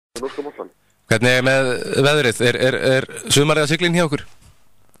norska boltan. Hvernig með veðrið? Er sumarið að sigla inn hjá okkur?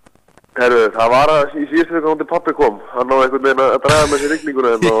 Herru, það var að í síðustu viku hóndi pabbi kom. Hann á einhvern veginn að draga með sér rigninguna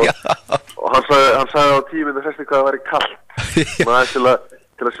og hann sagði á 10 mínútur fresti hvað það væri kalt. Maður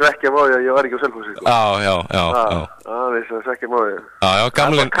til að svekkja máði að ég var ekki á Selfossi, sko. Já. Aðeins að svekkja máði. Já,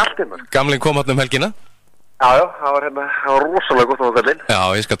 gamlinn kom hann helgina. Já, það var rosalega gott á fellin. Já,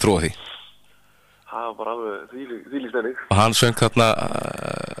 ég skal trúa því. Það var bara alveg þvílík stemning. Og hann söng þarna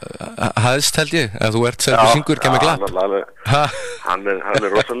hæðst held ég, ef þú ert Selfossingur, kemur glatt. Hann er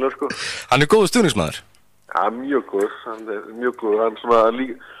rosalega, sko. Hann er góður stuðningsmaður. Já, mjög góður, hann er mjög góður. Hann svona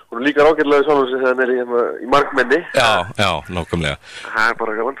hún líka ágætlega svona sem þegar hann er í markmenni. Já, nákvæmlega. Það er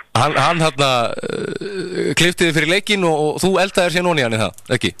bara gaman. Hann þarna klipptiði fyrir leikinn og þú eldaðir sér nóni hann í það,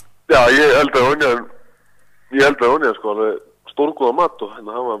 ekki? Já, ég eldaði honið, sko, alveg stórgóða mat og hann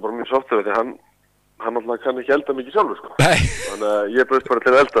var bara mjög sáttur því hann alltaf kann ekki elda mikið sjálfur, sko. Nei. Þannig að ég bauðst bara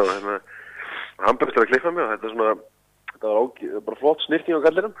til að elda og hann bauðst til að klippa mig og þetta var bara flott snirting á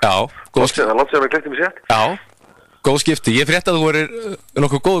gallinum. Já, góð skipti. Það langt sem hann klippti mig sétt. Já, góð skipti. Ég frétti að þú vorir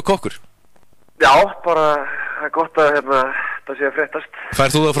nokkuð góður kokkur. Já, bara það er gott að það sé að fréttast.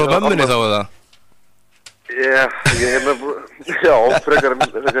 Færð þú það frá mömmunni þá eða? Já, frekar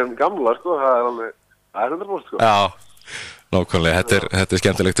en gamla, sko, það er 100%, sko. Já, nákvæmlega, þetta er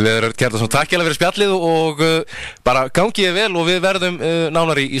skemmtilegt. Viðar Örn Kjartansson, takk hérlega fyrir spjallið og bara gangið vel og við verðum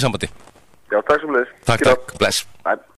nánari í sambandi. Já, takk sem leiðis. Takk, bless. Bye.